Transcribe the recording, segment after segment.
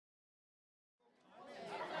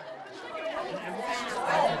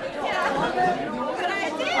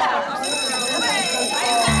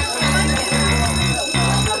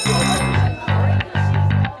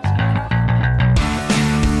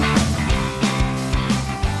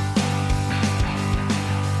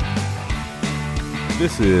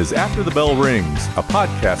This is After the Bell Rings, a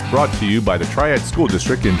podcast brought to you by the Triad School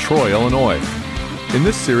District in Troy, Illinois. In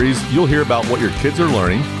this series, you'll hear about what your kids are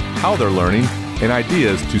learning, how they're learning, and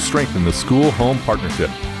ideas to strengthen the school-home partnership.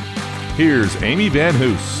 Here's Amy Van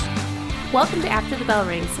Hoos. Welcome to After the Bell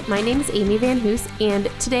Rings. My name is Amy Van Hoos, and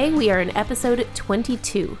today we are in episode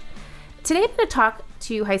 22. Today I'm going to talk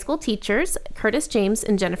to high school teachers, Curtis James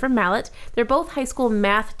and Jennifer Mallett. They're both high school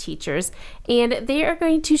math teachers, and they are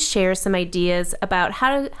going to share some ideas about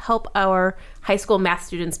how to help our high school math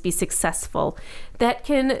students be successful. That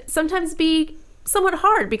can sometimes be somewhat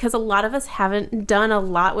hard because a lot of us haven't done a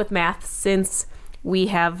lot with math since we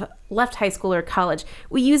have left high school or college.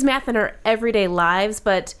 We use math in our everyday lives,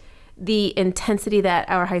 but the intensity that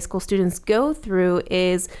our high school students go through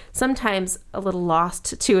is sometimes a little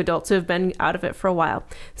lost to adults who have been out of it for a while.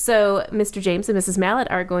 So Mr. James and Mrs. Mallett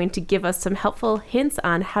are going to give us some helpful hints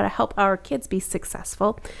on how to help our kids be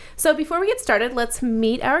successful. So before we get started, let's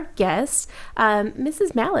meet our guests.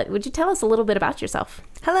 Mrs. Mallett, would you tell us a little bit about yourself?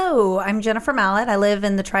 Hello, I'm Jennifer Mallett. I live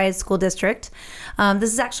in the Triad School District.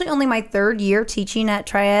 This is actually only my third year teaching at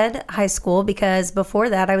Triad High School because before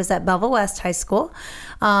that I was at Belleville West High School.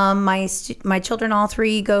 My children, all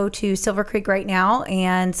three, go to Silver Creek right now,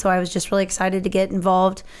 and so I was just really excited to get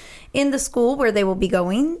involved in the school where they will be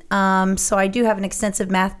going. So I do have an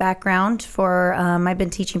extensive math background. I've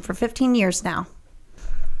been teaching for 15 years now.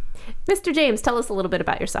 Mr. James, tell us a little bit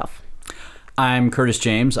about yourself. I'm Curtis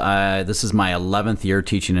James. This is my 11th year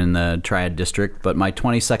teaching in the Triad District, but my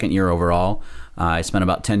 22nd year overall. I spent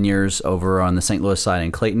about 10 years over on the St. Louis side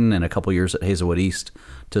in Clayton and a couple years at Hazelwood East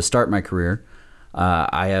to start my career.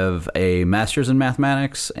 I have a master's in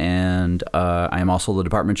mathematics, and I am also the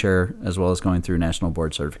department chair as well as going through national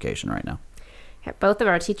board certification right now. Both of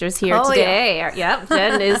our teachers here today. Yep,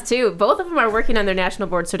 Jen is too. Both of them are working on their national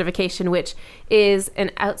board certification, which is an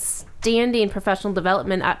outstanding professional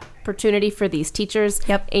development opportunity for these teachers.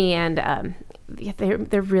 Yep. And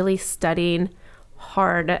they're really studying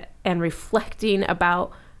hard and reflecting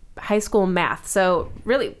about high school math. So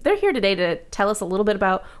really, they're here today to tell us a little bit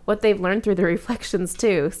about what they've learned through the reflections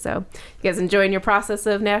too. So you guys enjoying your process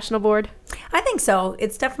of national board? I think so.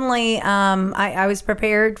 It's definitely, I was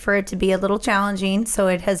prepared for it to be a little challenging, so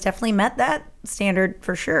it has definitely met that standard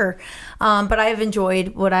for sure. But I have enjoyed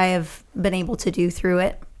what I have been able to do through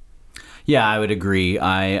it. Yeah, I would agree.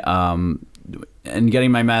 In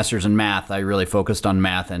getting my master's in math, I really focused on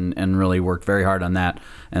math and really worked very hard on that.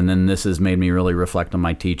 And then this has made me really reflect on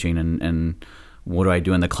my teaching and what do I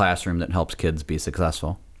do in the classroom that helps kids be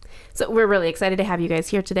successful. So we're really excited to have you guys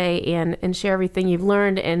here today and share everything you've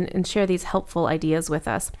learned and share these helpful ideas with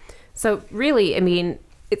us. So really, I mean,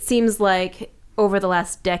 it seems like over the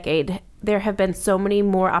last decade, there have been so many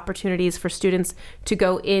more opportunities for students to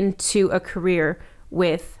go into a career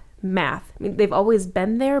with math. I mean, they've always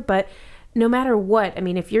been there, but no matter what, I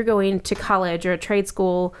mean, if you're going to college or a trade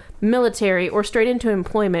school, military, or straight into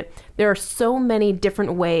employment, there are so many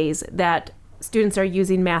different ways that students are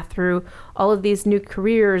using math through all of these new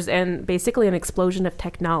careers and basically an explosion of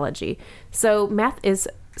technology. So math is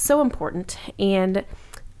so important. And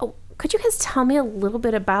could you guys tell me a little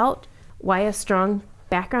bit about why a strong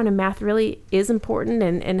background in math really is important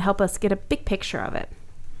and help us get a big picture of it?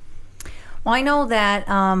 Well, I know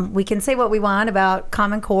that we can say what we want about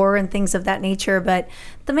Common Core and things of that nature, but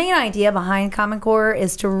the main idea behind Common Core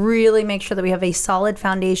is to really make sure that we have a solid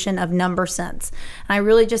foundation of number sense. And I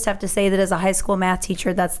really just have to say that as a high school math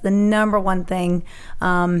teacher, that's the number one thing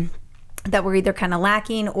that we're either kind of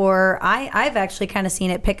lacking, or I've actually kind of seen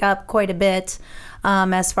it pick up quite a bit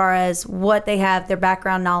as far as what they have, their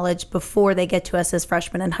background knowledge before they get to us as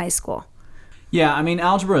freshmen in high school. Yeah, I mean,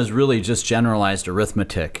 algebra is really just generalized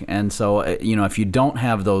arithmetic. And so, if you don't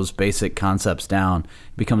have those basic concepts down,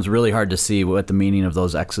 it becomes really hard to see what the meaning of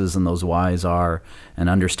those X's and those Y's are and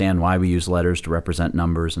understand why we use letters to represent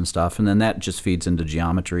numbers and stuff. And then that just feeds into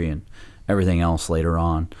geometry and everything else later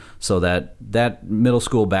on. So that middle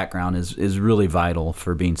school background is really vital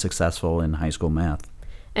for being successful in high school math.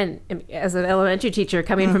 And as an elementary teacher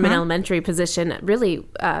coming from an elementary position, really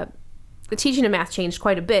the teaching of math changed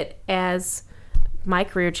quite a bit as my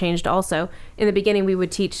career changed also. In the beginning, we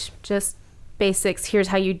would teach just basics. Here's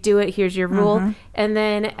how you do it. Here's your rule. And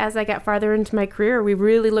then as I got farther into my career, we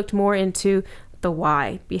really looked more into the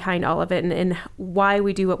why behind all of it and why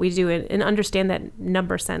we do what we do and understand that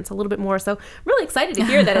number sense a little bit more. So really excited to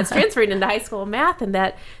hear that it's transferring into high school math and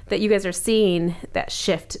that you guys are seeing that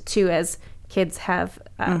shift too as kids have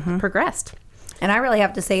progressed. And I really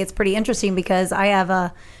have to say it's pretty interesting because I have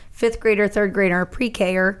a fifth grader, third grader,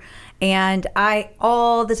 pre-Ker, And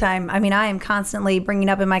all the time, I am constantly bringing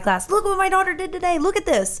up in my class, look what my daughter did today. Look at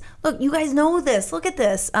this. Look, you guys know this. Look at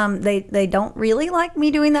this. They don't really like me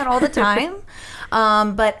doing that all the time.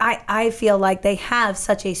 But I feel like they have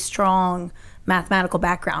such a strong mathematical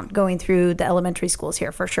background going through the elementary schools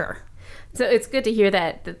here for sure. So it's good to hear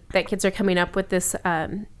that kids are coming up with this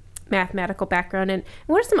mathematical background. And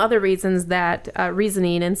what are some other reasons that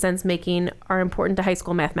reasoning and sense making are important to high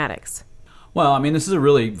school mathematics? Well, this is a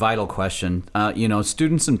really vital question.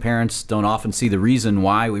 Students and parents don't often see the reason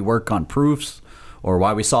why we work on proofs or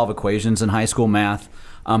why we solve equations in high school math.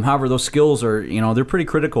 However, those skills are, they're pretty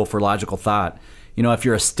critical for logical thought. If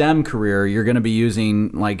you're a STEM career, you're going to be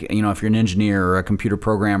using, if you're an engineer or a computer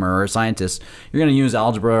programmer or a scientist, you're going to use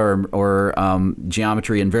algebra or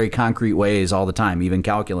geometry in very concrete ways all the time, even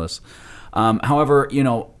calculus. However,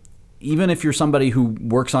 even if you're somebody who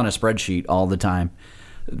works on a spreadsheet all the time,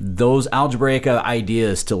 those algebraic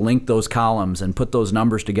ideas to link those columns and put those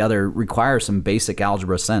numbers together require some basic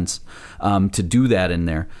algebra sense to do that in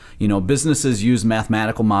there. Businesses use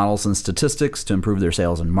mathematical models and statistics to improve their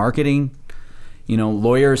sales and marketing.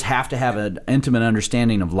 Lawyers have to have an intimate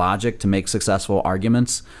understanding of logic to make successful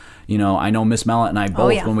arguments. I know Miss Mellett and I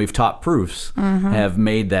both, when we've taught proofs, have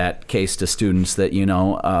made that case to students that,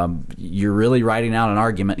 you're really writing out an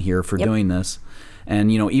argument here for doing this.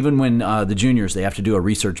 And, even when the juniors, they have to do a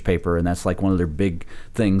research paper, and that's like one of their big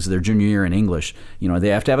things, their junior year in English. They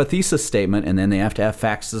have to have a thesis statement, and then they have to have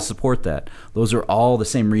facts to support that. Those are all the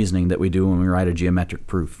same reasoning that we do when we write a geometric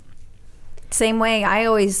proof. Same way, I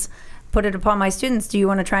always put it upon my students. Do you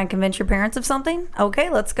want to try and convince your parents of something? Okay,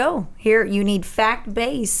 let's go. Here, you need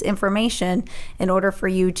fact-based information in order for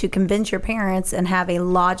you to convince your parents and have a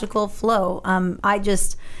logical flow.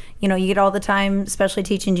 You get all the time, especially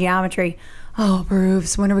teaching geometry,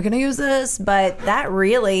 proofs, when are we going to use this? But that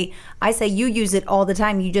really, I say you use it all the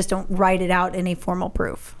time. You just don't write it out in a formal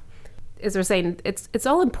proof. As we're saying, it's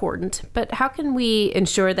all important, but how can we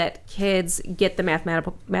ensure that kids get the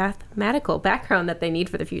mathematical background that they need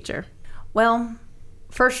for the future? Well,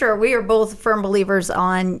 for sure, we are both firm believers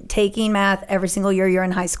on taking math every single year you're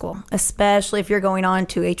in high school, especially if you're going on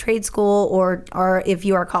to a trade school or if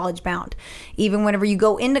you are college bound. Even whenever you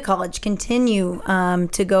go into college, continue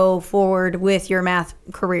to go forward with your math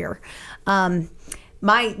career.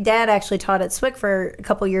 My dad actually taught at SWIC for a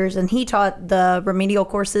couple years, and he taught the remedial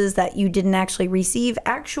courses that you didn't actually receive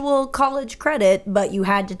actual college credit, but you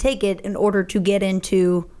had to take it in order to get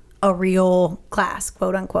into a real class,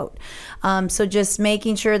 quote unquote. So just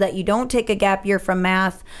making sure that you don't take a gap year from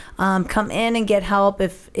math, come in and get help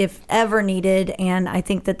if ever needed. And I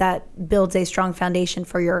think that builds a strong foundation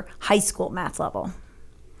for your high school math level.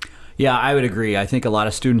 Yeah, I would agree. I think a lot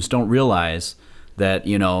of students don't realize that,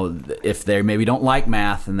 if they maybe don't like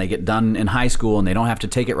math and they get done in high school and they don't have to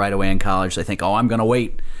take it right away in college, they think, I'm going to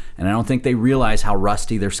wait. And I don't think they realize how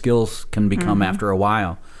rusty their skills can become after a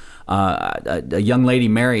while. A young lady,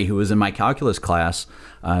 Mary, who was in my calculus class,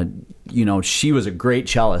 she was a great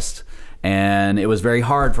cellist, and it was very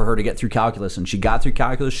hard for her to get through calculus. And she got through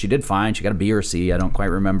calculus. She did fine. She got a B or a C. I don't quite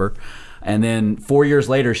remember. And then 4 years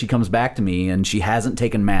later, she comes back to me, and she hasn't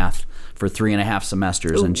taken math for 3.5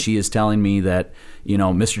 semesters. Ooh. And she is telling me that,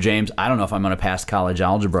 Mr. James, I don't know if I'm going to pass college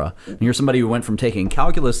algebra. And here's somebody who went from taking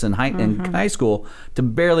calculus in high school to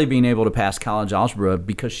barely being able to pass college algebra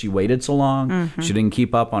because she waited so long. She didn't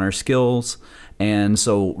keep up on her skills. And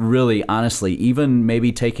so really, honestly, even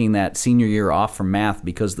maybe taking that senior year off from math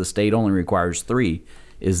because the state only requires 3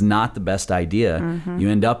 is not the best idea. You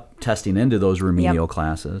end up testing into those remedial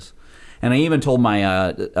classes. And I even told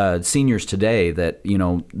my seniors today that,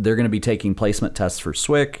 they're going to be taking placement tests for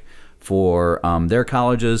SWIC, for their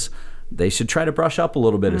colleges. They should try to brush up a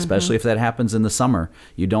little bit, especially if that happens in the summer.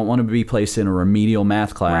 You don't want to be placed in a remedial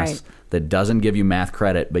math class that doesn't give you math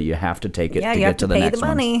credit, but you have to take it to get to the next one. Yeah, you have to pay the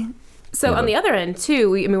money. So on the other end,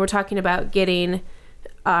 too, we're talking about getting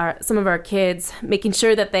some of our kids, making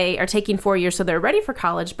sure that they are taking 4 years so they're ready for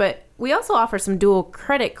college. But we also offer some dual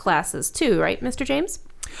credit classes, too, right, Mr. James?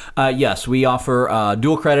 Yes, we offer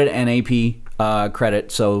dual credit and AP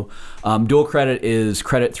credit. So dual credit is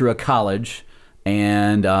credit through a college,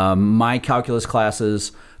 and my calculus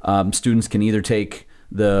classes, students can either take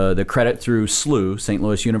the credit through SLU, St.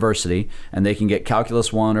 Louis University, and they can get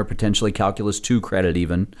Calculus 1 or potentially Calculus 2 credit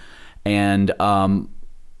even, and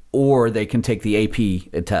or they can take the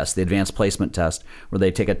AP test, the Advanced Placement Test, where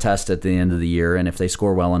they take a test at the end of the year, and if they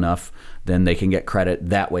score well enough, then they can get credit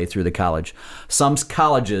that way through the college. Some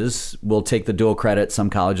colleges will take the dual credit. Some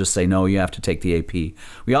colleges say, no, you have to take the AP.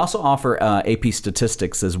 We also offer AP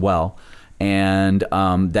statistics as well. And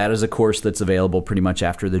that is a course that's available pretty much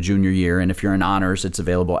after the junior year. And if you're in honors, it's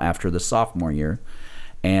available after the sophomore year.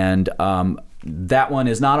 And that one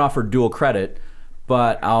is not offered dual credit,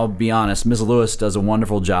 but I'll be honest, Ms. Lewis does a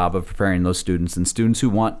wonderful job of preparing those students and students who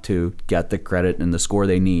want to get the credit and the score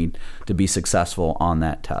they need to be successful on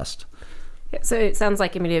that test. So it sounds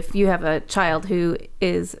like, I mean, if you have a child who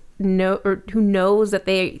who knows that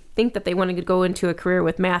they think that they want to go into a career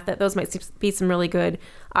with math, that those might be some really good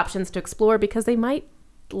options to explore, because they might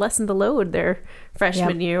lessen the load their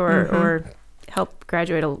freshman year or help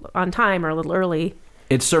graduate on time or a little early.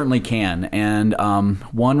 It certainly can. And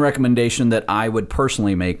one recommendation that I would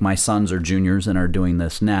personally make, my sons are juniors and are doing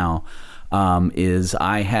this now, is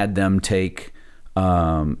I had them take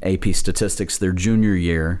AP Statistics their junior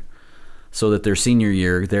year, so that their senior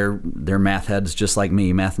year, they're math heads just like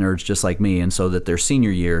me, math nerds just like me, and so that their senior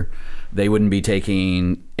year, they wouldn't be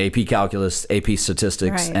taking AP Calculus, AP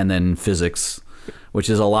Statistics, and then Physics, which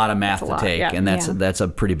is a lot of math to take, and that's a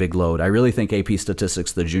pretty big load. I really think AP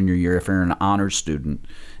Statistics the junior year, if you're an honors student,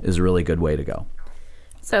 is a really good way to go.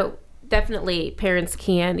 So definitely parents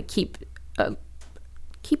can keep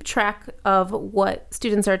track of what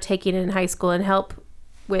students are taking in high school and help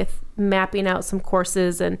with mapping out some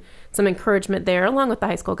courses and some encouragement there, along with the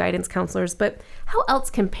high school guidance counselors. But how else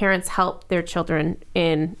can parents help their children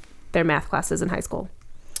in their math classes in high school?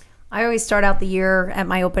 I always start out the year at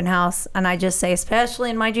my open house, and I just say, especially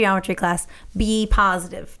in my geometry class, be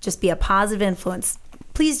positive. Just be a positive influence.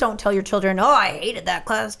 Please don't tell your children, oh, I hated that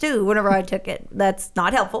class too, whenever I took it. That's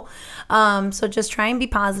not helpful. So just try and be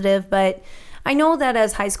positive. But I know that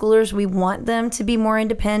as high schoolers, we want them to be more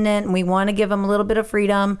independent, and we want to give them a little bit of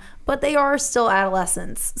freedom, but they are still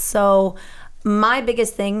adolescents. So my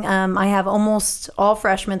biggest thing, I have almost all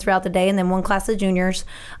freshmen throughout the day and then one class of juniors.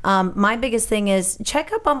 My biggest thing is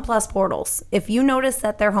check up on Plus Portals. If you notice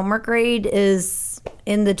that their homework grade is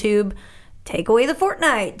in the tube, take away the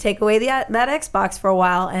Fortnite, take away that Xbox for a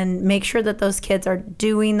while, and make sure that those kids are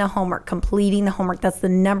doing the homework, completing the homework. That's the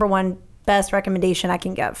number one best recommendation I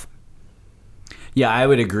can give. Yeah, I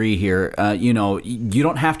would agree here. You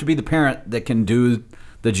don't have to be the parent that can do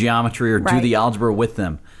the geometry or do the algebra with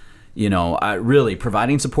them. Really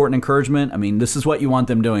providing support and encouragement. I mean, this is what you want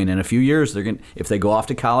them doing. In a few years, if they go off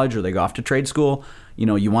to college or they go off to trade school,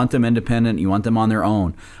 you want them independent. You want them on their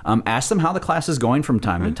own. Ask them how the class is going from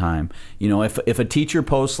time to time. If a teacher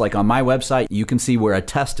posts, like on my website, you can see where a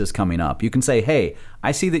test is coming up. You can say, hey,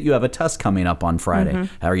 I see that you have a test coming up on Friday.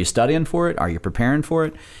 Are you studying for it? Are you preparing for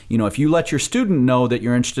it? If you let your student know that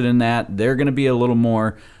you're interested in that, they're going to be a little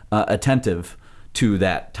more attentive to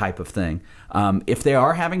that type of thing. If they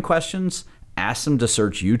are having questions, ask them to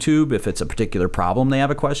search YouTube if it's a particular problem they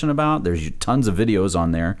have a question about. There's tons of videos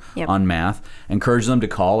on there on math. Encourage them to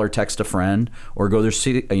call or text a friend, or go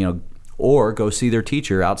see their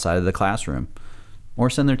teacher outside of the classroom, or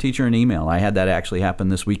send their teacher an email. I had that actually happen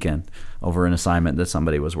this weekend over an assignment that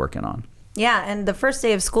somebody was working on. Yeah, and the first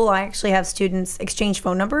day of school, I actually have students exchange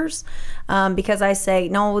phone numbers because I say,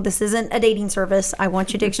 no, this isn't a dating service. I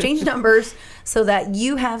want you to exchange numbers so that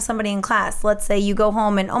you have somebody in class. Let's say you go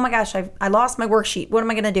home and, oh my gosh, I lost my worksheet. What am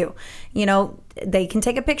I going to do? They can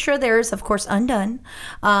take a picture of theirs, of course, undone.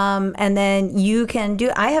 And then you can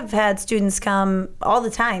I have had students come all the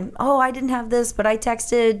time. Oh, I didn't have this, but I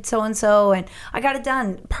texted so-and-so and I got it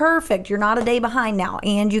done. Perfect. You're not a day behind now,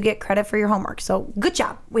 and you get credit for your homework. So good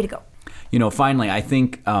job. Way to go. Finally, I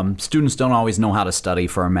think students don't always know how to study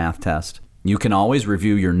for a math test. You can always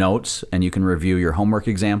review your notes and you can review your homework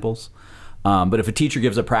examples. But if a teacher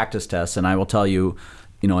gives a practice test, and I will tell you,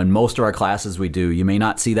 in most of our classes we do, you may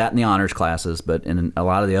not see that in the honors classes, but in a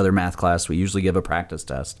lot of the other math classes, we usually give a practice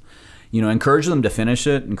test. Encourage them to finish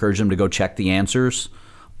it, encourage them to go check the answers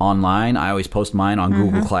online. I always post mine on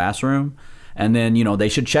Google Classroom. And then, they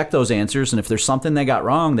should check those answers. And if there's something they got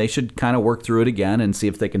wrong, they should kind of work through it again and see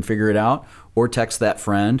if they can figure it out, or text that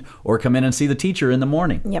friend, or come in and see the teacher in the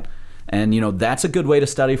morning. Yep. And, that's a good way to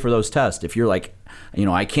study for those tests. If you're like,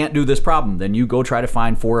 I can't do this problem, then you go try to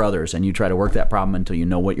find 4 others and you try to work that problem until you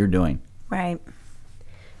know what you're doing. Right.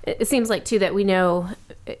 It seems like, too, that we know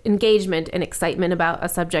engagement and excitement about a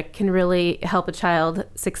subject can really help a child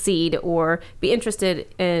succeed or be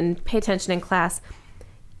interested and pay attention in class.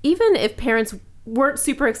 Even if parents weren't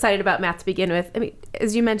super excited about math to begin with, I mean,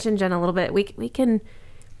 as you mentioned, Jen, a little bit, we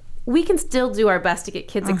can still do our best to get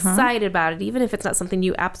kids excited about it, even if it's not something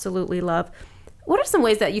you absolutely love. What are some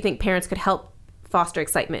ways that you think parents could help foster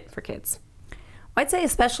excitement for kids? I'd say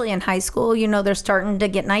especially in high school, they're starting to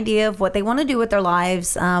get an idea of what they want to do with their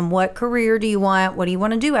lives. What career do you want? What do you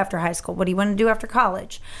want to do after high school? What do you want to do after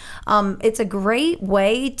college? It's a great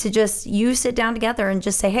way to just sit down together and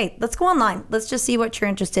just say, hey, let's go online. Let's just see what you're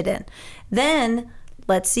interested in. Then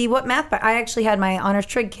let's see what math. I actually had my honors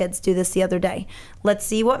trig kids do this the other day. Let's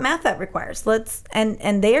see what math that requires.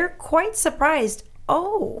 And they're quite surprised.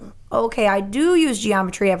 Oh, okay, I do use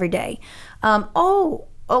geometry every day.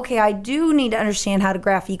 Okay, I do need to understand how to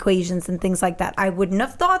graph equations and things like that. I wouldn't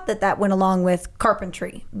have thought that went along with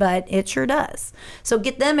carpentry, but it sure does. So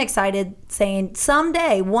get them excited, saying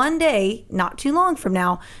someday, one day, not too long from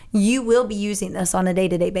now, you will be using this on a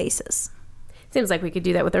day-to-day basis. Seems like we could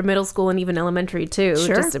do that with our middle school and even elementary too.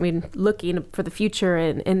 Sure. Looking for the future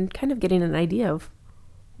and kind of getting an idea of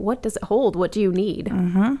what does it hold? What do you need?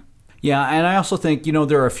 Mm-hmm. Yeah, and I also think,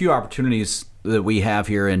 there are a few opportunities that we have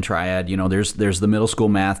here in Triad. There's the middle school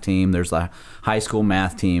math team, there's the high school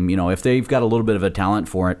math team. If they've got a little bit of a talent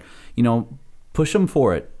for it, push them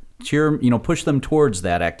for it. Push them towards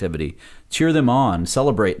that activity. Cheer them on,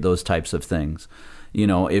 celebrate those types of things.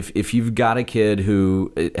 If you've got a kid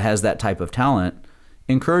who has that type of talent,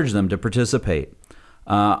 encourage them to participate.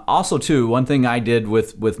 Also, too, one thing I did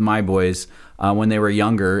with my boys when they were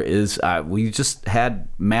younger is we just had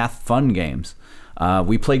math fun games.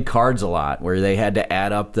 We played cards a lot where they had to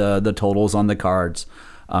add up the totals on the cards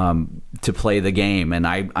to play the game. And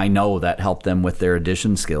I know that helped them with their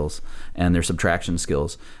addition skills and their subtraction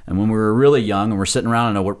skills. And when we were really young and we're sitting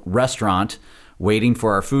around in a restaurant waiting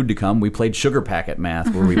for our food to come, we played sugar packet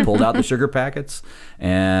math where we pulled out the sugar packets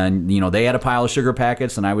and, they had a pile of sugar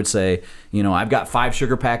packets and I would say, I've got 5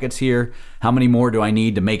 sugar packets here. How many more do I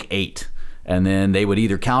need to make 8? And then they would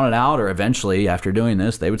either count it out or eventually after doing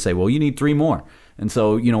this, they would say, well, you need 3 more. And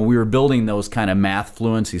so, we were building those kind of math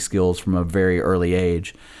fluency skills from a very early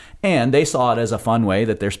age. And they saw it as a fun way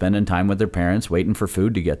that they're spending time with their parents, waiting for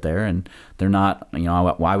food to get there. And they're not,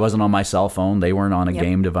 I wasn't on my cell phone. They weren't on a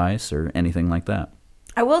game device or anything like that.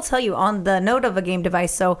 I will tell you on the note of a game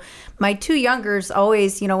device. So my 2 youngers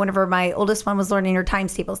always, whenever my oldest one was learning her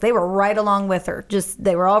times tables, they were right along with her.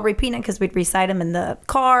 They were all repeating it because we'd recite them in the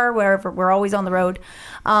car, wherever we're always on the road.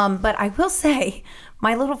 But I will say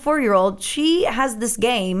my little 4-year-old, she has this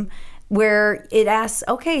game where it asks,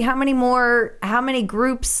 okay, how many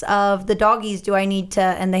groups of the doggies do I need to,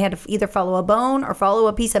 and they had to either follow a bone or follow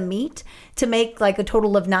a piece of meat to make like a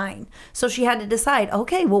total of 9. So she had to decide,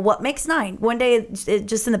 okay, well, what makes 9? One day,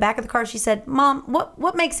 just in the back of the car, she said, Mom,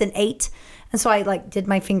 what makes an 8? And so I did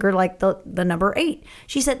my finger like the number 8.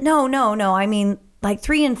 She said, no, I mean like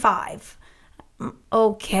 3 and 5.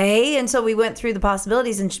 Okay. And so we went through the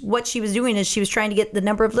possibilities, and what she was doing is she was trying to get the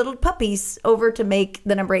number of little puppies over to make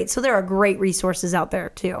the number 8. So there are great resources out there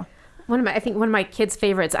too. I think one of my kids'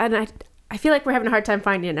 favorites, and I feel like we're having a hard time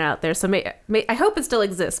finding it out there. So I hope it still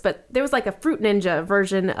exists, but there was like a Fruit Ninja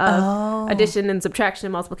version of addition and subtraction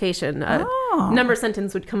and multiplication. A number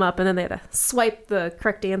sentence would come up and then they had to swipe the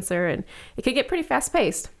correct answer, and it could get pretty fast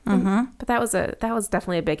paced. Mm-hmm. But that was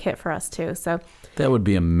definitely a big hit for us too. So that would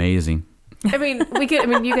be amazing.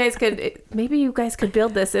 You guys could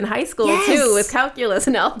build this in high school too with calculus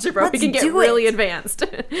and algebra. We can get really advanced.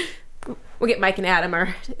 We'll get Mike and Adam,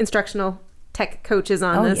 our instructional tech coaches,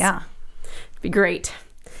 on this. Yeah. It'd be great.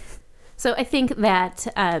 So I think that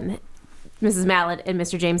Mrs. Mallett and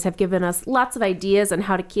Mr. James have given us lots of ideas on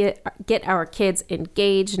how to get our kids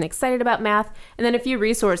engaged and excited about math, and then a few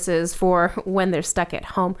resources for when they're stuck at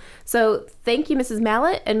home. So thank you, Mrs.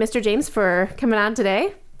 Mallett and Mr. James, for coming on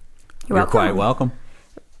today. You're quite welcome.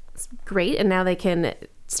 It's great. And now they can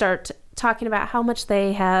start talking about how much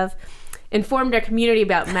they have informed our community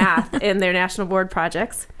about math in their national board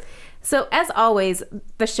projects. So as always,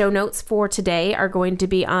 the show notes for today are going to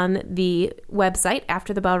be on the website,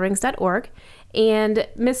 afterthebellrings.org. And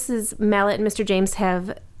Mrs. Mallett and Mr. James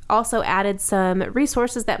have also added some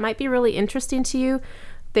resources that might be really interesting to you.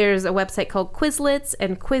 There's a website called Quizlets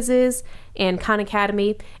and Quizzes and Khan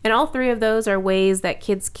Academy, and all 3 of those are ways that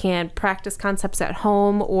kids can practice concepts at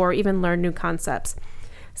home or even learn new concepts.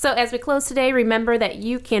 So as we close today, remember that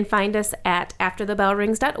you can find us at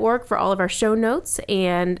afterthebellrings.org for all of our show notes,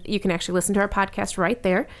 and you can actually listen to our podcast right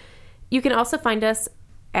there. You can also find us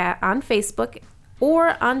on Facebook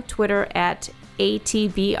or on Twitter at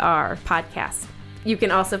ATBR Podcast. You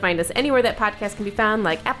can also find us anywhere that podcasts can be found,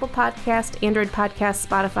 like Apple Podcast, Android Podcast,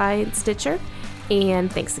 Spotify, and Stitcher.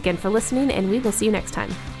 And thanks again for listening, and we will see you next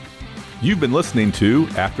time. You've been listening to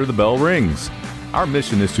After the Bell Rings. Our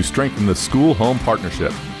mission is to strengthen the school-home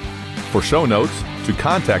partnership. For show notes, to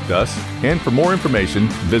contact us, and for more information,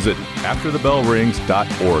 visit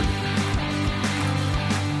afterthebellrings.org.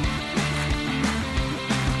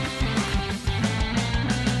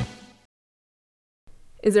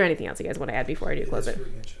 Is there anything else you guys want to add before I do close it?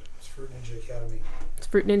 Fruit Ninja. It's Fruit Ninja Academy. It's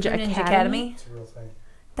Fruit Ninja Fruit Ninja Academy. Academy. It's a real thing.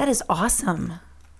 That is awesome.